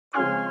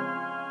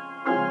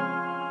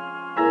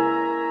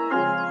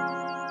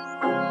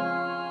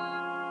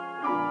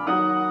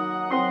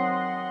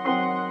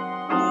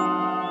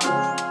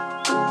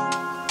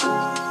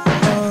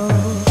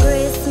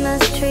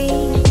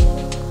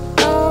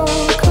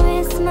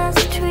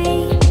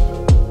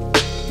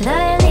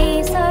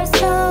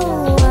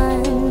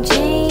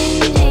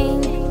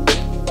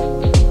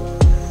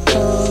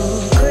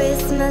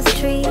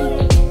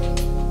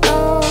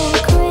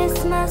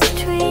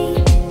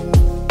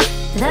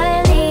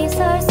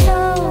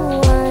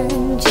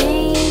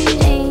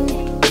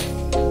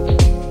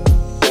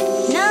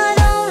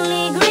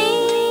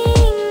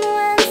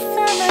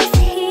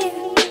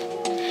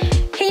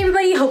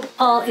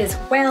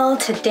Well,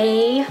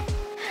 today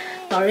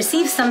I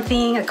received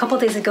something a couple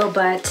days ago,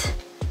 but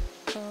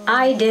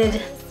I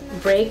did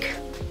break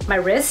my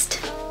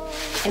wrist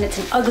and it's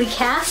an ugly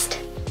cast.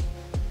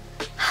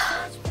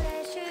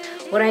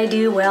 What do I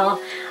do?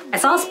 Well, I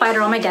saw a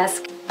spider on my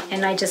desk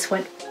and I just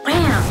went wham!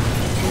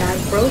 And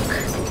I broke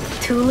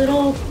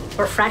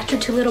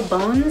fractured two little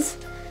bones.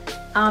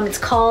 It's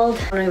called,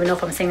 I don't even know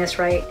if I'm saying this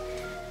right,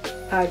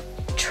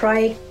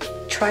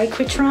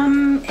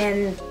 triquetrum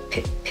and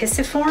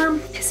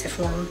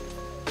pisiform.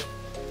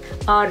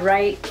 Odd,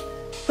 right?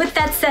 With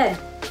that said,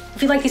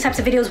 if you like these types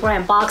of videos where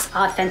I unbox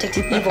authentic to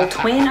evil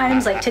twin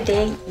items like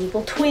today,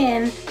 evil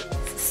twin,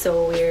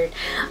 so weird.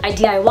 I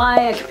DIY,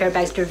 I compare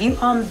bags to review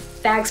on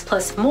bags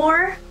plus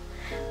more,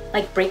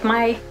 like break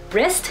my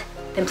wrist,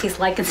 then please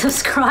like and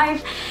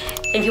subscribe.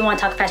 And if you want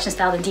to talk fashion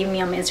style, then DM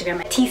me on my Instagram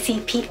at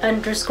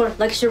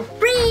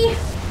TCP_luxury.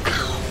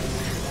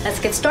 Let's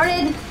get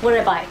started. What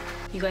did I buy?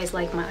 You guys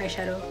like my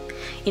eyeshadow?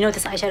 You know what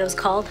this eyeshadow is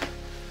called?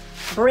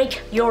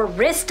 Break your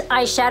wrist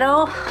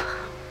eyeshadow.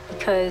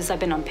 Because I've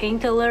been on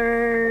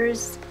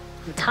painkillers.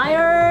 I'm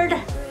tired.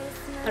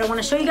 But I want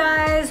to show you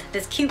guys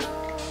this cute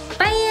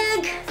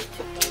bag.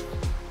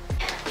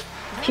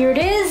 Here it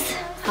is.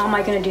 How am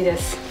I gonna do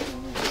this?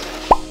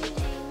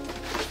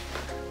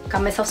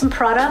 Got myself some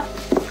Prada.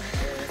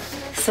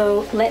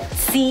 So let's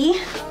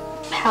see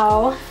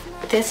how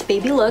this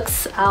baby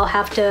looks.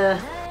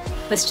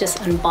 Let's just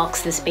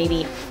unbox this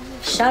baby,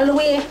 shall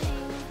we?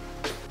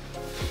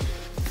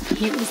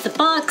 Here is the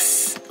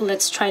box.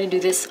 Let's try to do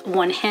this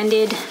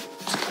one-handed.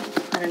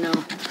 I don't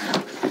know.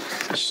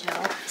 We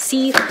shall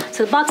see.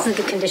 So the box is in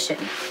good condition.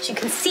 As you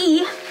can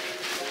see,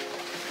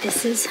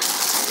 this is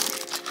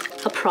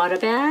a Prada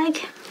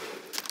bag.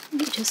 Let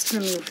me just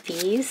remove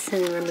these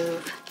and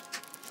remove.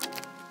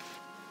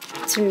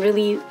 It's in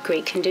really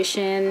great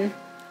condition.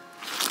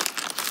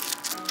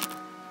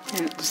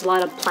 And there's a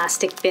lot of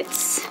plastic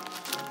bits.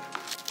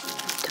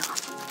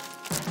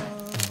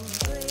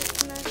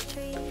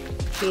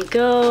 Here you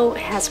go.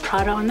 It has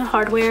Prada on the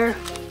hardware.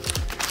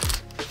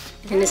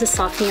 And this is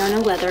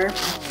Saffiano leather.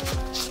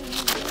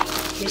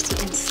 Here's the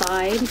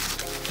inside.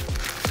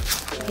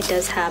 It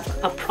does have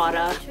a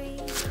Prada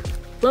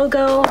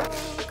logo.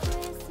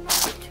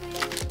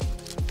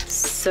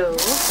 So,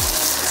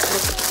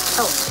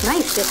 oh,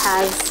 nice. It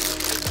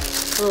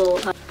has a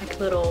little, like a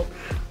little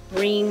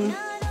ring,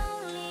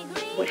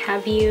 what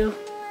have you.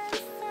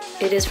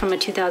 It is from a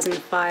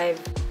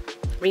 2005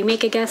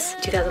 remake, I guess.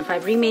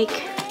 2005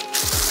 remake.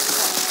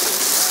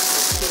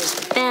 Here's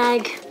the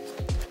bag.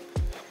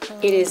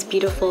 It is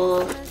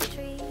beautiful.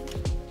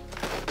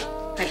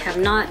 I have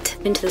not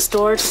been to the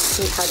store to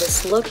see how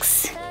this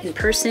looks in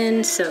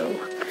person, so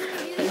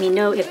let me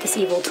know if this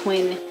evil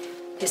twin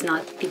is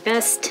not the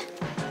best.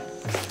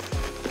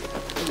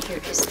 And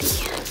here is the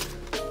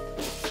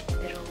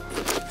little,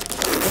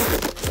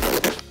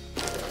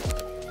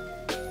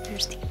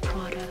 there's the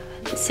Prada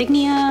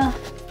insignia,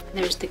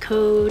 there's the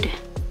code.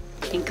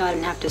 Thank God I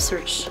didn't have to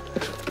search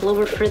all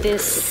over for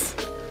this.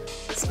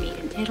 It's made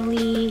in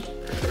Italy.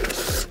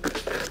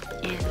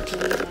 And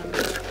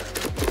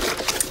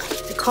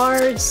the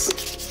cards,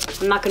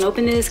 I'm not gonna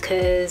open this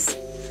because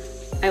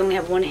I only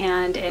have one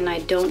hand and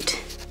I don't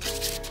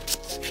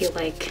feel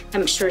like,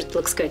 I'm sure it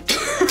looks good.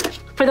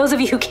 For those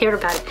of you who care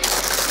about it.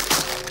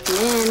 And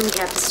then we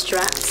have the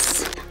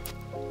straps.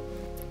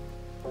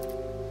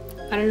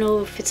 I don't know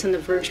if it's on the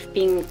verge of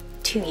being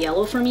too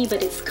yellow for me,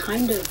 but it's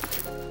kind of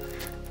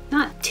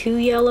not too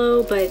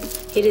yellow, but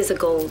it is a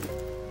gold.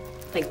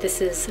 Like this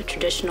is a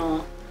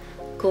traditional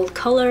gold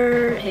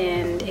color,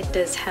 and it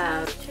does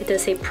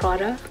say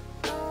Prada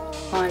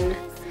on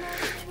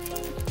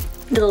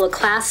the little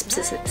clasps.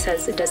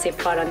 It does say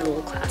Prada on the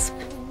little clasp.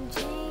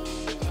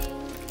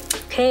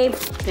 Okay,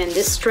 then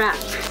this strap.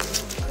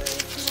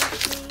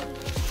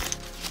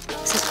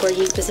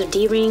 This is a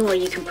D-ring where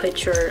you can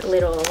put your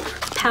little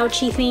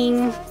pouchy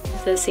thing.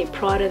 It does say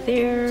Prada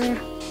there.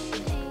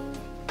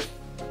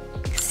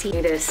 See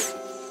this.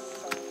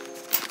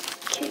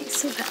 Okay,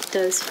 so that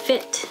does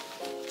fit.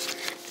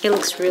 It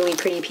looks really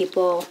pretty,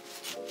 people.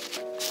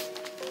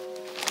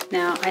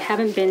 Now, I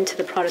haven't been to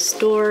the Prada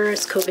store.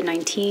 It's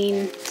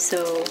COVID-19,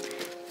 so,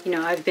 you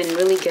know, I've been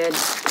really good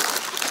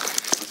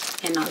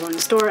and not going to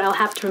the store. I'll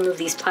have to remove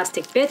these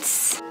plastic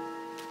bits.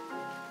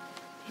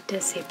 It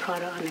does say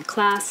Prada on the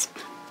clasp.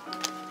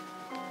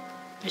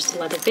 There's the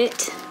leather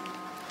bit.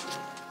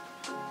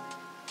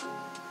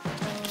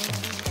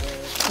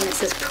 And it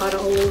says Prada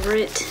all over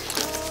it.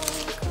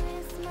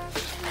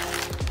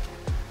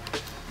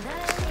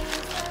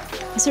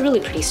 It's a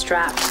really pretty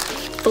strap,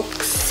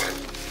 folks.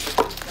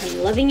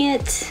 I'm loving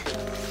it,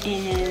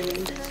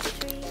 and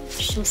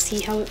she'll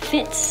see how it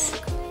fits.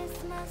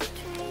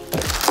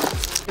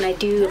 And I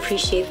do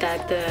appreciate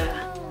that the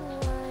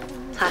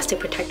plastic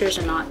protectors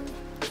are not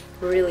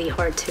really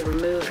hard to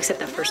remove, except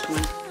that first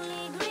one.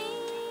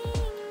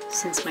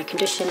 Since my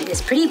condition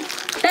is pretty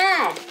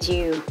bad.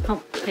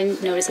 Oh, I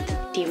didn't notice that the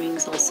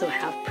D-rings also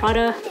have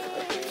Prada.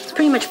 It's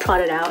pretty much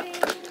Prada'd out.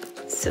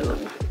 So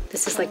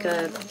this is like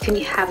can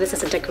you have this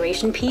as a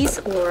decoration piece,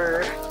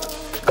 or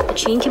The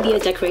chain can be a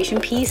decoration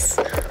piece,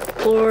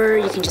 or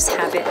you can just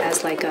have it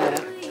as like a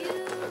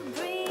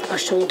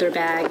shoulder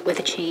bag with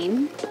a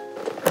chain.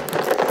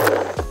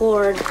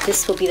 Or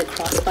this will be the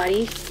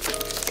crossbody,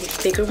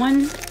 the bigger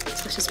one. So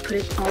let's just put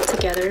it all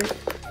together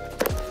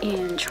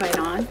and try it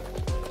on.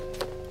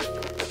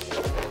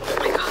 Oh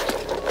my god.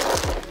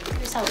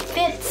 Here's how it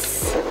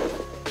fits.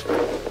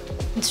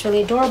 It's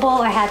really adorable.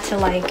 I had to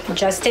like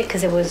adjust it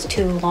because it was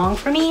too long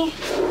for me.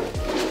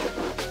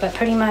 But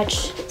pretty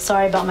much,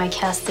 sorry about my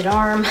casted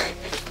arm,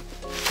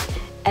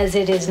 as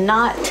it is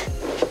not,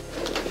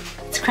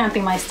 it's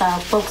cramping my style,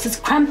 folks. It's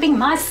cramping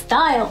my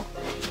style.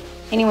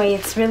 Anyway,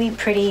 it's really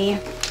pretty.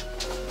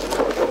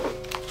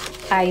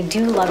 I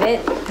do love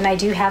it, and I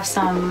do have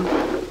some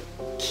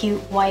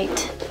cute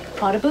white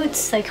Prada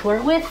boots I could wear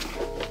it with.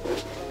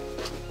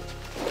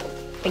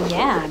 But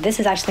yeah, this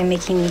is actually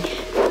making me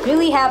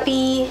really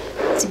happy.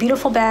 It's a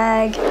beautiful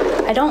bag.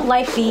 I don't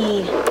like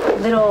the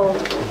little,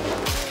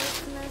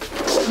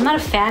 I'm not a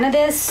fan of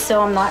this,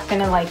 so I'm not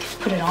gonna like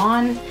put it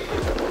on.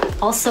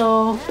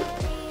 Also,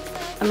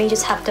 I may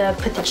just have to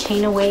put the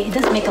chain away. It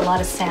doesn't make a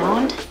lot of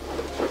sound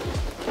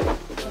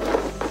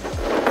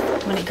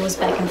when it goes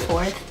back and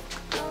forth.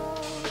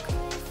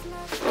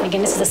 And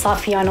again, this is a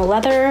Saffiano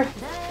leather.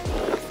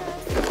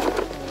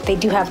 They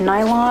do have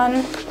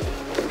nylon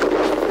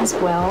as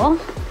well.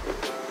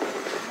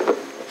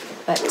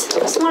 But I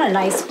just want a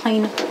nice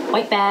plain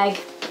white bag.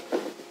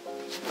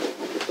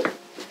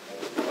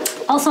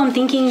 Also, I'm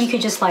thinking you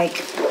could just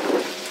like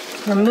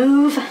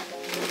remove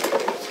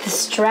the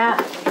strap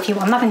if you,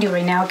 I'm not gonna do it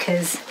right now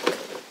because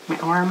my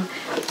arm,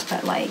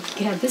 but like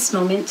you have this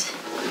moment.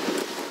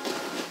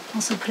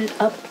 Also put it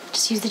up,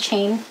 just use the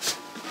chain.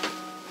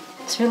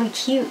 It's really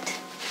cute.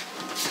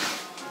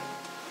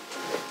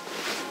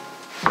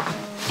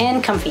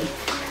 And comfy.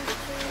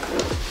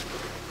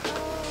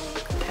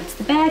 That's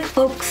the bag,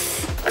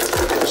 folks.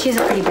 She's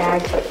a pretty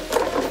bag.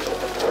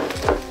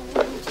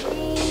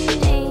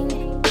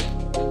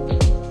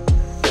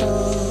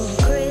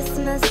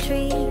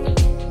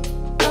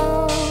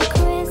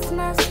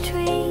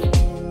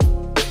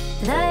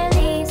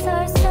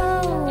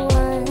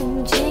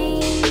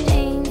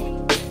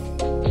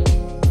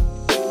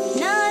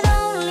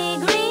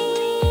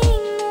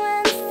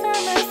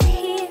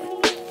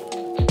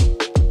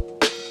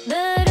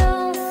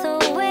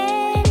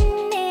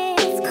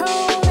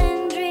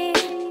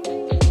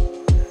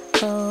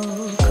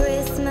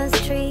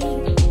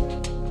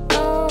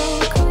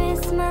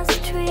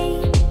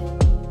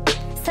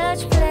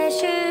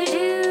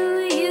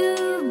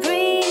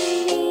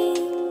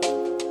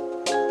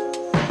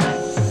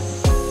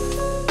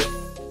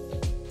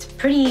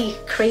 Pretty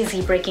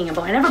crazy breaking a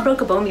bone. I never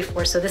broke a bone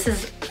before, so this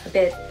is a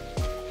bit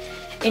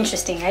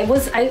interesting. I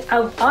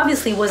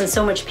obviously wasn't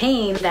so much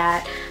pain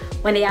that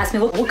when they asked me,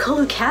 what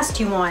color cast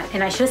do you want?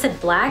 And I should have said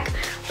black,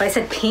 but I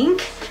said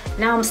pink.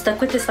 Now I'm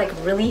stuck with this like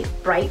really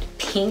bright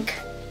pink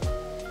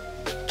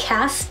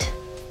cast.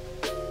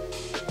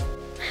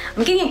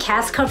 I'm getting a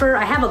cast cover.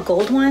 I have a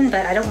gold one,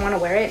 but I don't want to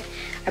wear it.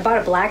 I bought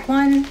a black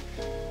one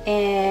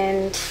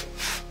and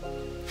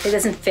it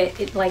doesn't fit.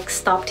 It like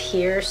stopped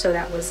here, so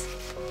that was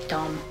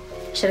dumb.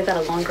 Should have got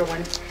a longer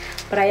one.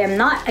 But I am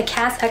not a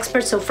cast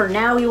expert, so for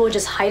now we will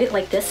just hide it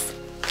like this.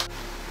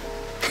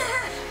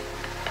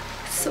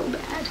 So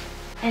bad.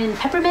 And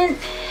Peppermint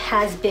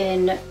has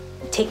been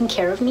taking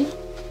care of me.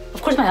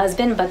 Of course my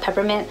husband, but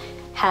Peppermint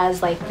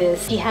has like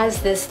this, he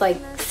has this like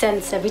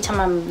sense every time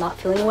I'm not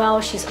feeling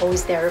well, she's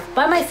always there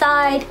by my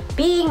side,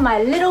 being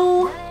my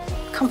little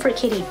comfort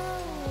kitty.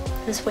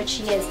 This is what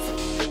she is.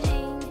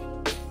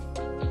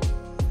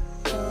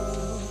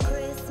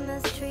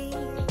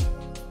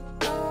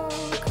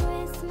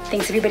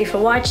 Thanks everybody for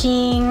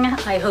watching.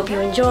 I hope you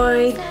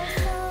enjoyed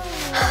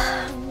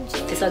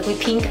this ugly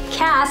pink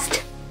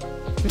cast.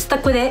 I'm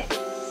stuck with it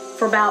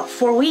for about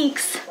 4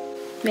 weeks.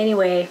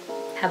 Anyway,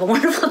 have a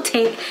wonderful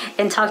day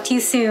and talk to you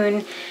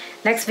soon.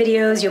 Next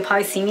videos, you'll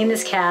probably see me in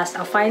this cast.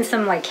 I'll find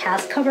some like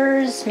cast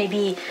covers.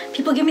 Maybe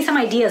people give me some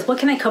ideas. What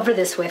can I cover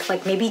this with?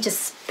 Like maybe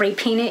just spray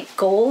paint it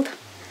gold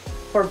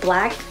or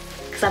black,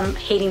 because I'm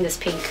hating this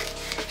pink.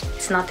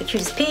 It's not the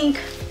cutest pink.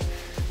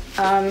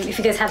 If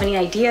you guys have any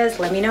ideas,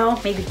 let me know.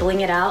 Maybe bling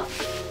it out.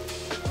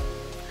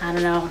 I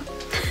don't know.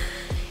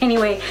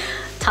 Anyway,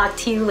 talk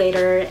to you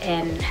later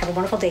and have a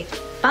wonderful day.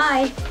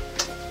 Bye.